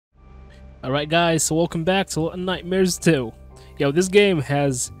Alright guys, so welcome back to Little Nightmares 2. Yo, this game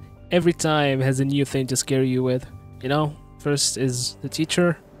every time has a new thing to scare you with. You know, first is the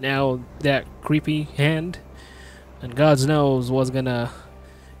teacher, now that creepy hand, and God knows what's gonna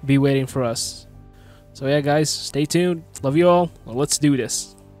be waiting for us. So yeah guys, stay tuned, love you all, well, let's do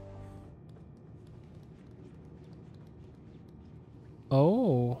this.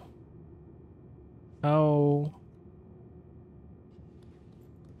 Oh.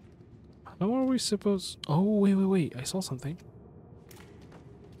 How are we supposed... Oh, wait. I saw something.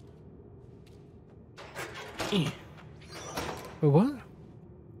 Wait, what?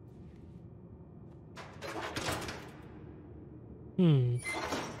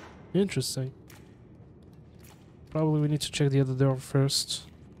 Interesting. Probably we need to check the other door first.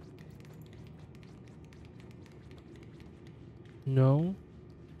 No.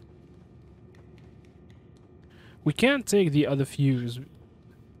 We can't take the other fuse.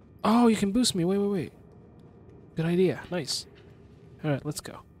 Oh, you can boost me. Wait. Good idea. Nice. Alright, let's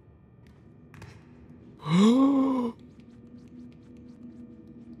go.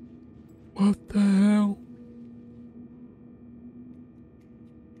 What the hell?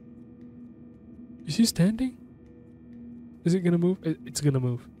 Is he standing? Is it gonna move? It's gonna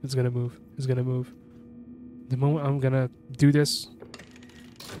move. It's gonna move. It's gonna move. The moment I'm gonna do this...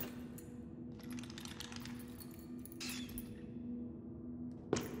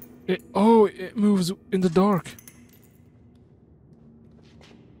 It moves in the dark.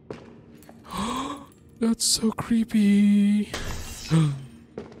 That's so creepy.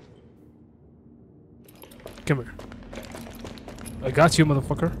 Come here. I got you,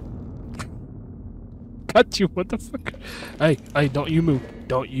 motherfucker. Got you, motherfucker. Hey, don't you move.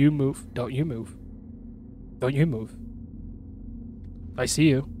 Don't you move. Don't you move. Don't you move. I see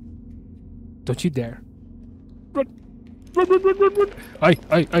you. Don't you dare. Run.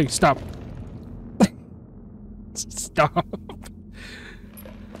 Hey, stop. Stop.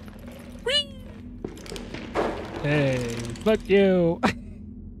 Whee! Hey, fuck you.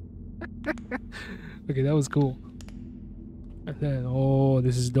 Okay, that was cool. And then, oh,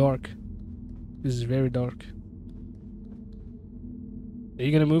 this is dark. This is very dark. Are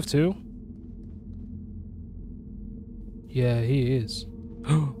you gonna move too? Yeah, he is.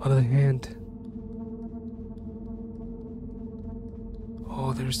 Another hand.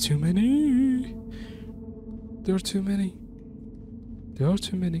 Oh, there's too many. There are too many. There are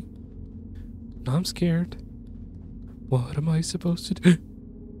too many. I'm scared. What am I supposed to do?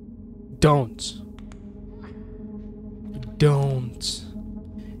 Don't.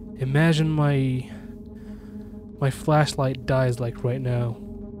 Imagine my flashlight dies like right now.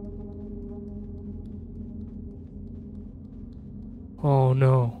 Oh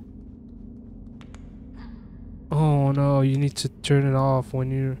no. Oh no, you need to turn it off when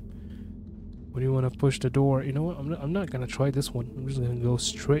you want to push the door. You know what? I'm not gonna try this one. I'm just gonna go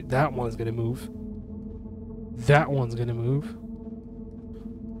straight. That one's gonna move. That one's gonna move.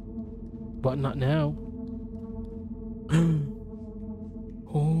 But not now.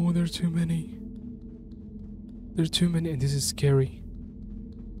 Oh, there's too many. There's too many, and this is scary.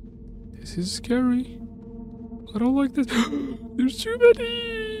 This is scary. I don't like this. There's too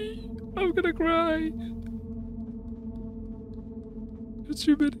many. I'm gonna cry. There's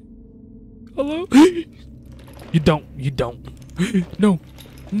too many. Hello? You don't.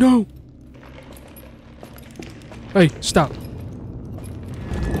 No. Hey, stop.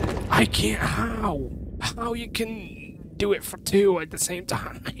 I can't. How you can do it for two at the same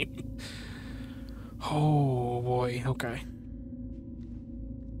time? Oh boy, okay.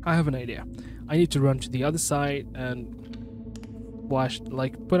 I have an idea. I need to run to the other side and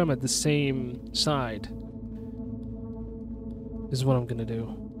put them at the same side. This is what I'm gonna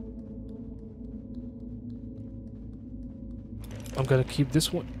do. I'm gonna keep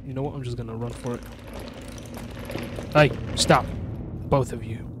this one. You know what? I'm just gonna run for it. Hey, stop. Both of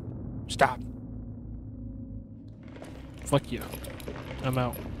you. Stop. Fuck you. I'm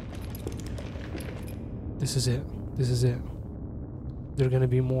out. This is it. There are gonna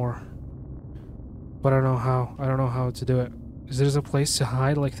be more. But I don't know how. I don't know how to do it. Is there a place to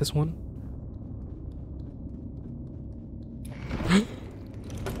hide like this one?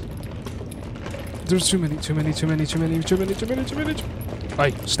 There's too many.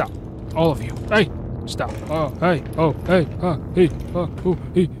 Hey, stop. All of you. Hey, stop. Oh, hey. Oh, hey. Hey. Oh,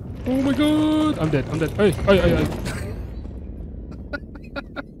 hey. Oh my god. I'm dead. Hey.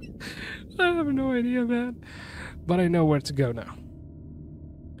 I have no idea, man. But I know where to go now.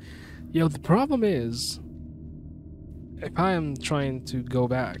 Yo, the problem is, if I am trying to go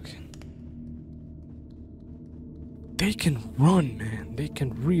back, They can run, man. They can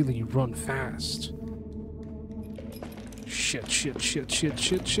really run fast. Shit, shit, shit, shit,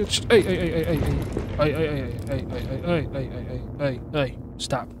 shit, shit, shit. Hey.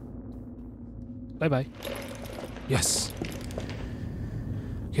 Stop. Bye-bye. Yes.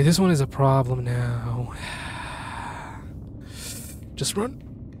 Okay, this one is a problem now. Just run.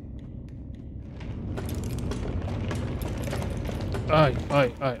 Aye.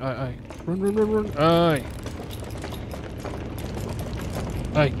 Run. Aye.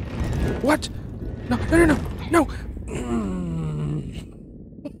 What? No.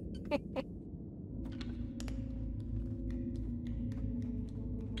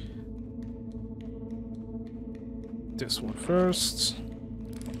 This one first.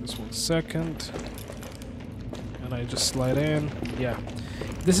 This one second. And I just slide in. Yeah.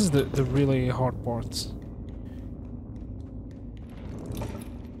 This is the really hard parts.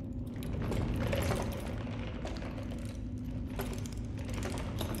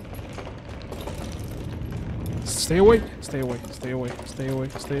 Stay away.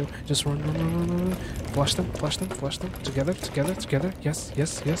 Just run. Flash them. Together. Yes.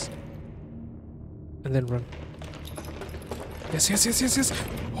 And then run. Yes.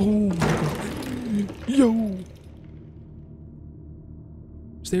 Oh my god. Yo.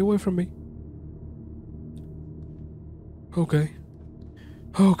 Stay away from me. Okay.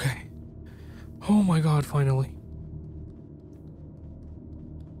 Oh my god, finally.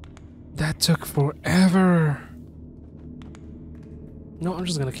 That took forever. No, I'm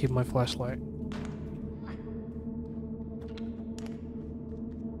just gonna keep my flashlight.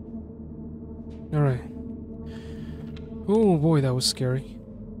 Alright. Oh boy, that was scary.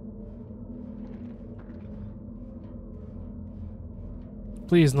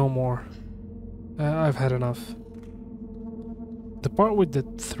 Please, no more. I've had enough. The part with the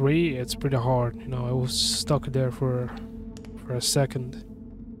 3, it's pretty hard. You know, I was stuck there for a second.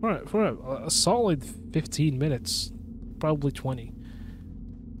 For a solid 15 minutes. Probably 20.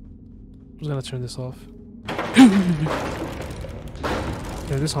 I'm just gonna turn this off.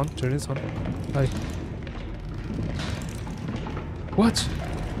 Turn this on. Hi. What?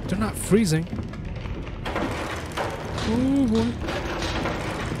 They're not freezing. Oh boy.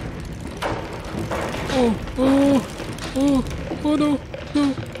 Oh no,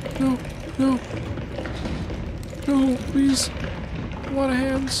 please. A lot of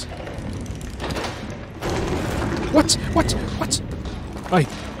hands. What? Hey.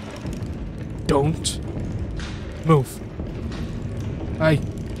 Don't move. Hey.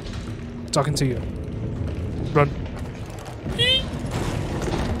 Talking to you. Run.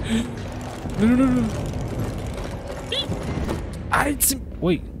 No.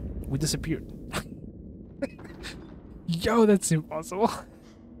 Wait, we disappeared. Yo, that's impossible.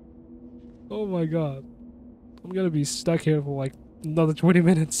 Oh my god. I'm gonna be stuck here for like another 20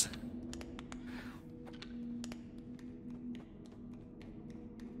 minutes.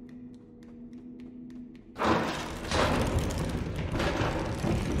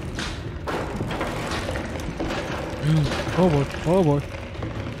 Oh boy.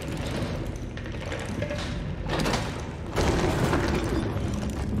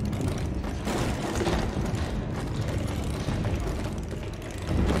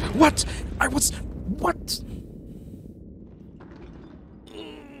 What? What?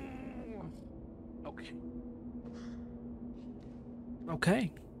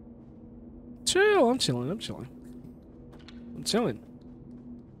 Okay. Chill, I'm chilling.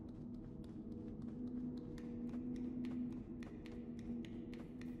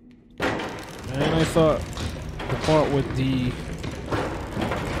 And I thought the part with the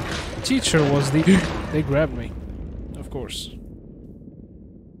teacher was the... They grabbed me. Of course.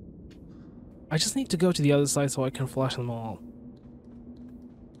 I just need to go to the other side so I can flash them all.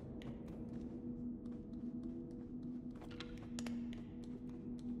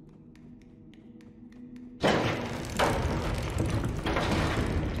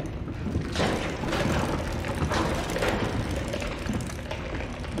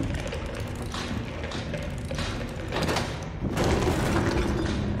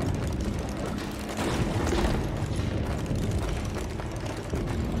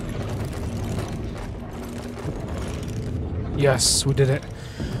 Yes, we did it.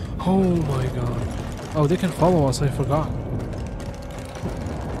 Oh my god. Oh, they can follow us, I forgot.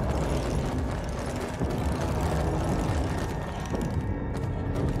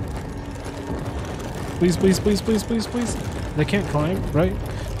 Please. They can't climb, right?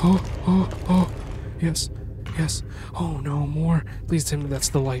 Oh. Yes. Oh no, more. Please tell me that's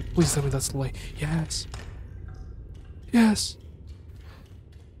the light. Yes.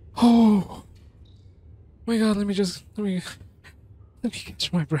 Oh. my god, let me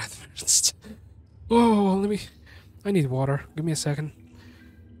catch my breath first. Oh, I need water. Give me a second.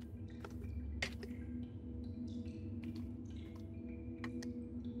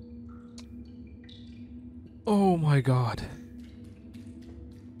 Oh my god.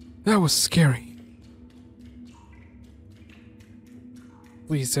 That was scary.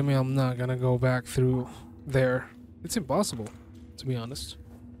 Please tell me I'm not gonna go back through there. It's impossible, to be honest.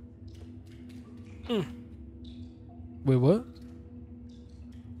 Wait, what?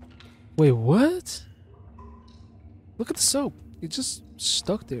 Wait, what? Look at the soap. It's just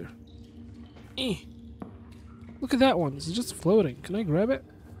stuck there. Look at that one. It's just floating. Can I grab it?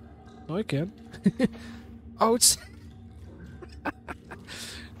 Oh, I can. Oh, it's...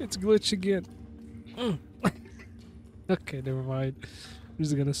 it's glitch again. Okay, never mind. I'm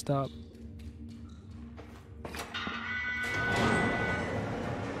just gonna stop.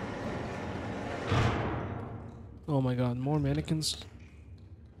 Oh my god, more mannequins.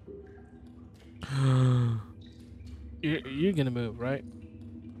 You're gonna move, right?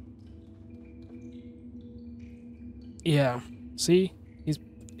 Yeah. See?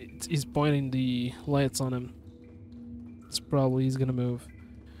 He's pointing the lights on him. It's probably he's gonna move.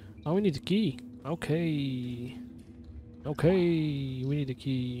 Oh, we need a key. Okay. Okay, we need a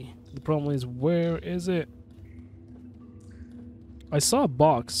key. The problem is, where is it? I saw a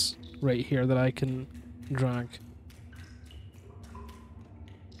box right here that I can drag.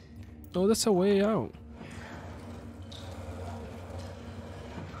 Oh, that's a way out.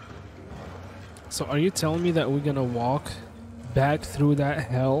 So are you telling me that we're gonna walk back through that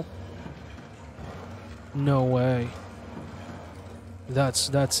hell? No way.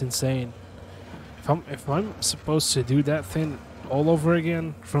 That's insane. If I'm supposed to do that thing all over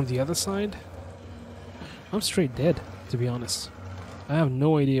again from the other side, I'm straight dead, to be honest. I have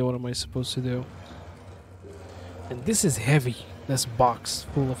no idea what am I supposed to do. And this is heavy, this box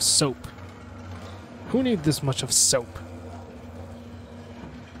full of soap. Who needs this much of soap?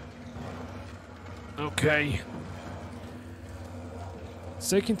 Okay. It's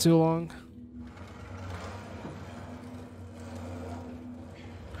taking too long.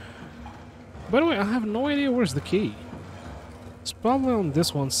 By the way, I have no idea where's the key. It's probably on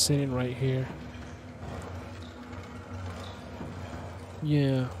this one sitting right here.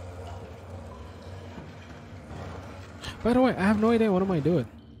 Yeah. By the way, I have no idea what am I doing.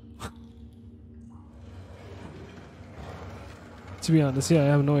 To be honest, yeah, I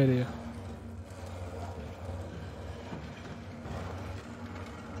have no idea.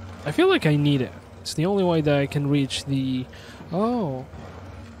 I feel like I need it. It's the only way that I can reach the... Oh.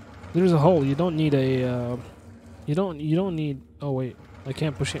 There's a hole. You don't need a... You don't need... Oh, wait. I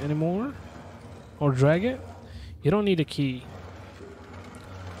can't push it anymore? Or drag it? You don't need a key.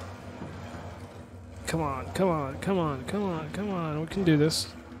 Come on, come on, come on, come on, come on. We can do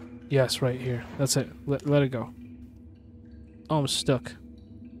this. Yes, right here. That's it. Let it go. Oh, I'm stuck.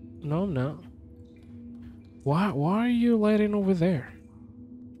 No, I'm not. Why are you lighting over there?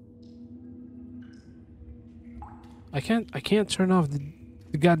 I can't turn off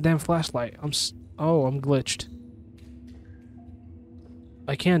the goddamn flashlight. I'm glitched.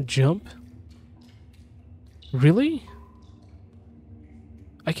 I can't jump? Really?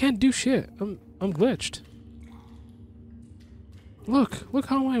 I can't do shit. I'm glitched. Look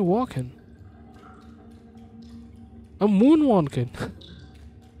how am I walking? I'm moonwalking.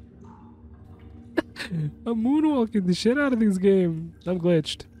 I'm moonwalking the shit out of this game. I'm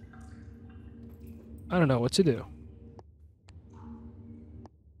glitched. I don't know what to do.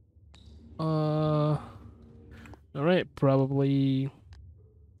 Alright, probably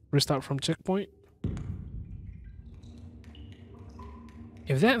restart from checkpoint.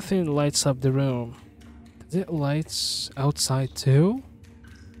 If that thing lights up the room, does it lights outside too?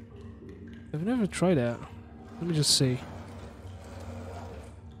 I've never tried that. Let me just see.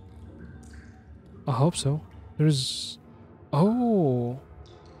 I hope so. There's... Oh!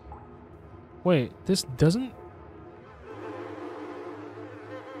 Wait, this doesn't...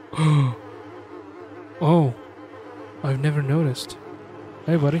 Oh! I've never noticed.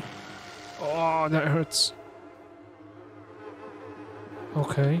 Hey, buddy. Oh, that hurts.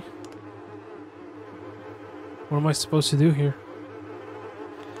 Okay. What am I supposed to do here?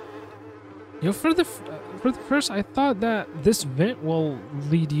 Yo, for the first, I thought that this vent will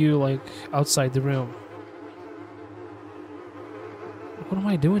lead you like outside the room. What am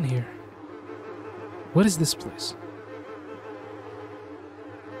I doing here? What is this place?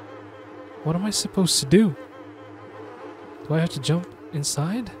 What am I supposed to do? Do I have to jump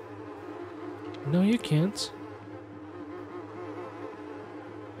inside? No, you can't.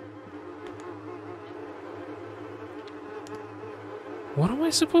 What am I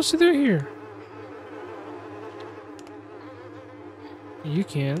supposed to do here? You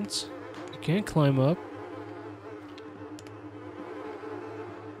can't. You can't climb up.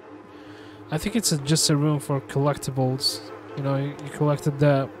 I think it's just a room for collectibles. You know, you collected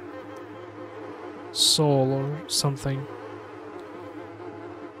that soul or something.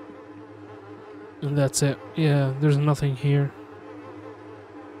 And that's it. Yeah, there's nothing here.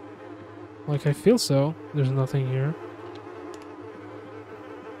 Like, I feel so. There's nothing here.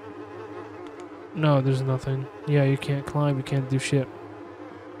 No, there's nothing. Yeah, you can't climb, you can't do shit.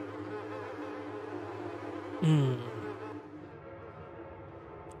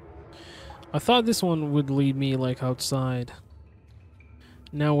 I thought this one would lead me, like, outside.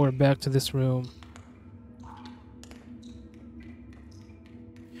 Now we're back to this room.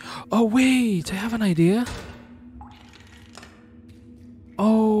 Oh, wait! I have an idea.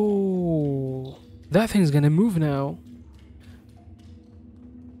 Oh! That thing's gonna move now.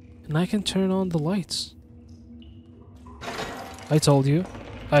 And I can turn on the lights. I told you.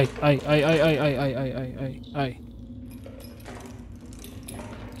 I.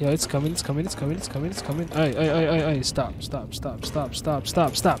 Yeah, it's coming, it's coming, it's coming, it's coming, it's coming. Stop.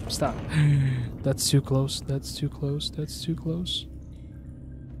 That's too close, that's too close, that's too close.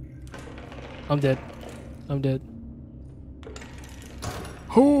 I'm dead. I'm dead.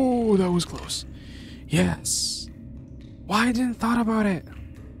 Oh, that was close. Yes. Why I didn't thought about it?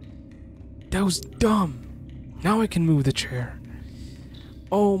 That was dumb. Now I can move the chair.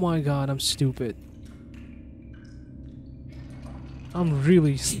 Oh my god, I'm stupid. I'm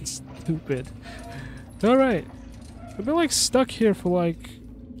really stupid. Alright. I've been like stuck here for like,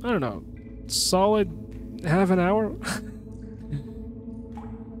 I don't know, solid half an hour?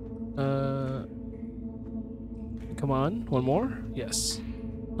 Come on, one more? Yes.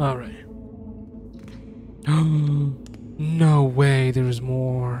 Alright. No way, there's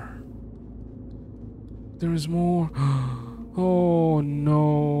more. There is more. Oh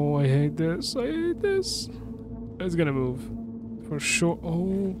no, I hate this. I hate this. It's gonna move. For sure.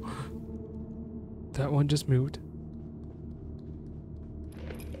 Oh. That one just moved.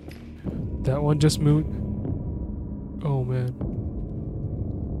 That one just moved. Oh man.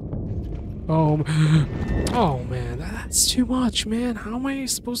 Oh, oh man, that's too much, man. How am I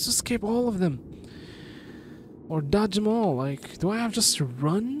supposed to escape all of them? Or dodge them all? Like, do I have just to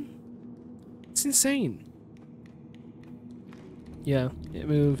run? It's insane. Yeah, it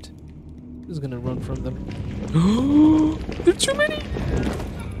moved. Just gonna run from them. Oh, there's too many!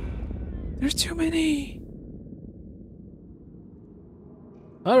 There's too many!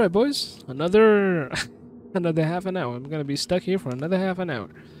 Alright, boys. Another half an hour. I'm gonna be stuck here for another half an hour.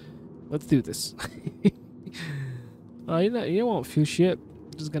 Let's do this. You won't feel shit.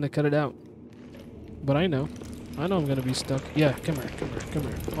 Just gonna cut it out. But I know I'm gonna be stuck. Yeah, come here.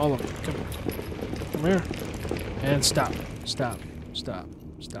 All of you, come here. Come here. And stop. Stop.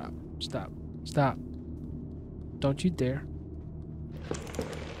 Don't you dare.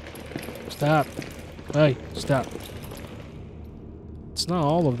 Stop. Hey, stop. It's not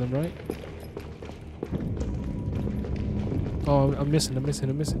all of them, right? Oh, I'm missing.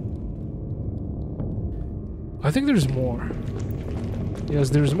 I think there's more.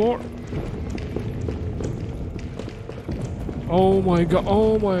 Yes, there's more. Oh my god.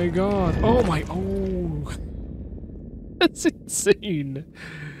 Oh. That's insane.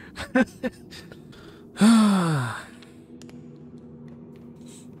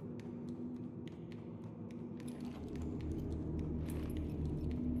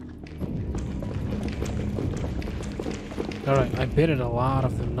 Alright, I baited a lot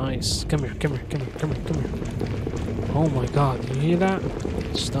of them. Nice. Come here. Oh my god, do you hear that?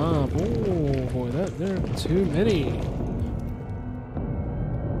 Stop. Oh boy, there are too many.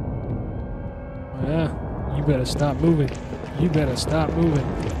 Oh, yeah. You better stop moving.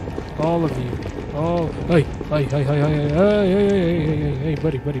 All of you. Oh, hey, buddy.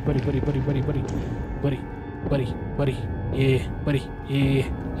 Yeah, buddy. Yeah,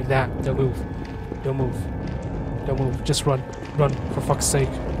 like that. Don't move. Just run. For fuck's sake,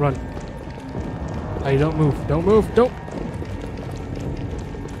 run. Hey, don't move. Don't.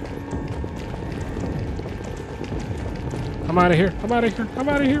 I'm out of here.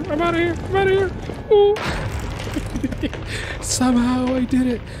 Ooh. Somehow I did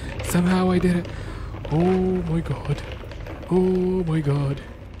it. Oh my god.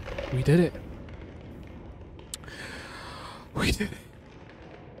 We did it.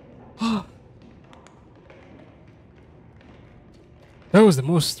 That was the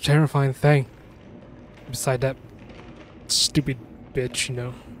most terrifying thing. Beside that stupid bitch, you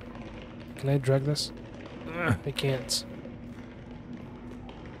know. Can I drag this? I can't.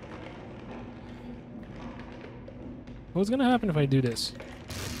 What's gonna happen if I do this?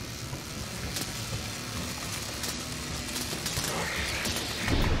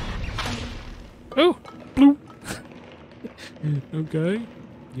 Oh! Blue! Okay.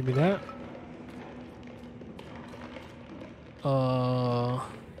 Give me that.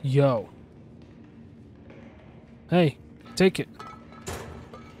 Yo. Hey, take it.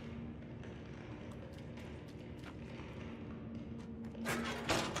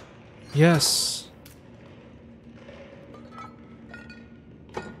 Yes.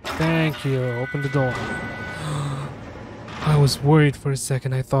 Thank you. Open the door. I was worried for a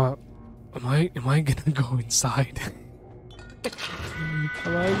second. I thought, am I gonna go inside?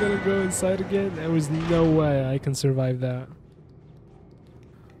 Am I gonna go inside again? There was no way I can survive that.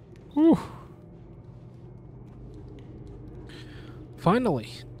 Whew.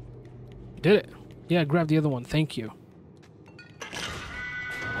 Finally. Did it. Yeah, grab the other one. Thank you.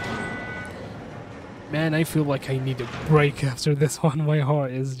 Man, I feel like I need a break after this one. My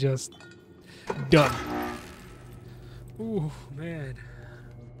heart is just done. Ooh, man.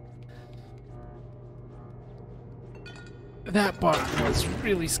 That part was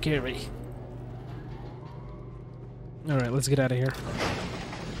really scary. Alright, let's get out of here.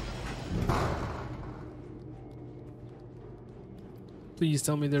 Please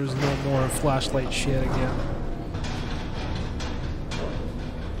tell me there's no more flashlight shit again.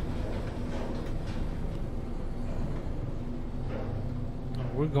 Oh,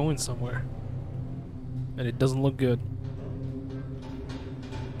 we're going somewhere. And it doesn't look good.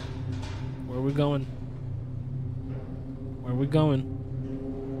 Where are we going? Where are we going?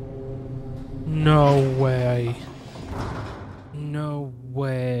 No way. No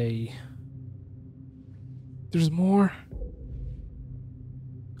way. There's more?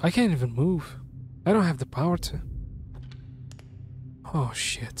 I can't even move. I don't have the power to. Oh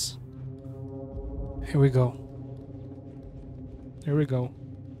shit. Here we go. Here we go.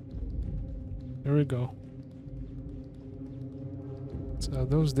 Here we go. So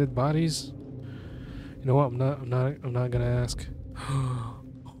those dead bodies. You know what? I'm not gonna ask.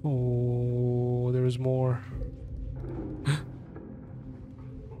 Oh, there's more.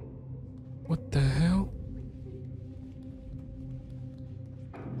 What the hell?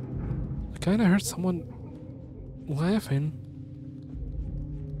 I kinda heard someone laughing.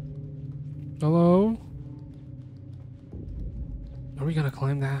 Hello? Are we gonna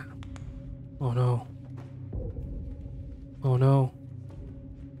climb that? Oh no. Oh no.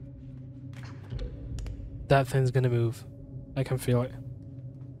 That thing's gonna move. I can feel it.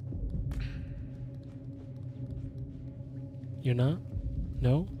 You're not?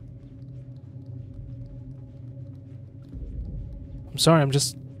 No? I'm sorry, I'm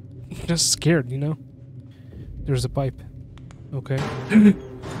just scared, you know? There's a pipe. Okay.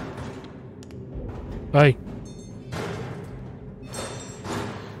 Hey.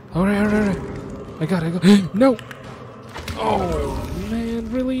 Alright. I got it. No! Oh,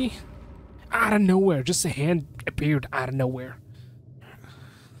 man, really? Out of nowhere. Just a hand appeared out of nowhere.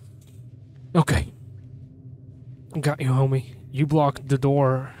 Okay. Got you, homie. You blocked the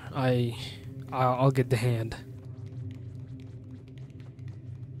door. I'll get the hand.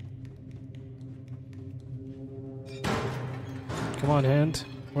 Come on, hand.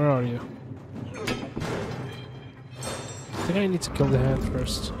 Where are you? I think I need to kill the hand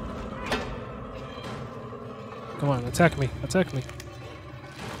first. Come on, attack me. Attack me.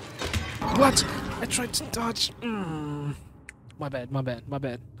 What? I tried to dodge. My bad.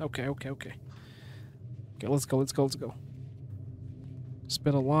 Okay. Okay, let's go.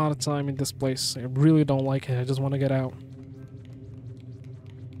 Spent a lot of time in this place. I really don't like it. I just want to get out.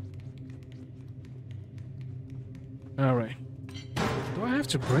 Alright. Do I have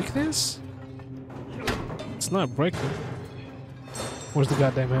to break this? It's not breaking. Where's the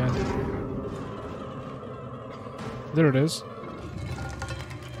goddamn hand? There it is.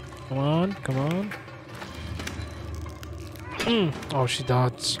 Come on. Oh, she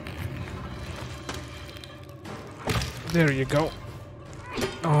dodged. There you go.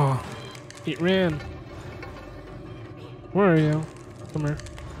 Oh, it ran. Where are you? Come here.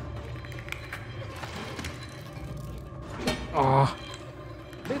 Oh,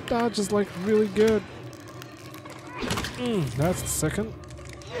 it dodges like really good. That's the second.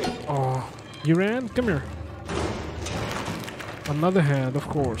 Oh, you ran? Come here. Another hand, of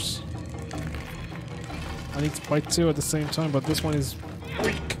course. I need to fight two at the same time, but this one is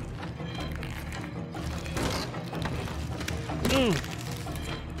weak.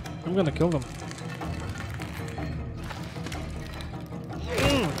 I'm gonna kill them.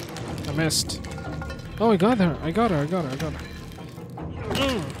 I missed. Oh, I got her. I got her.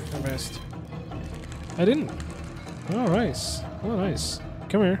 I missed. I didn't. Oh, nice. Oh, nice.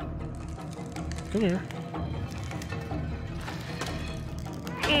 Come here. Come here.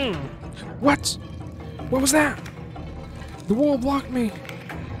 What? What was that? The wall blocked me.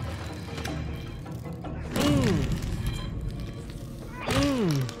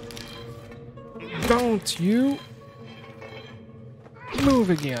 Don't you move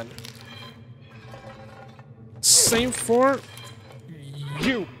again. Same for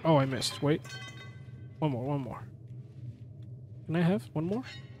you. Oh, I missed. Wait. One more, one more. Can I have one more?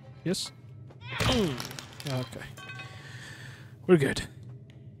 Yes? Okay. We're good.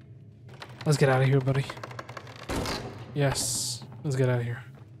 Let's get out of here, buddy. Yes. Let's get out of here.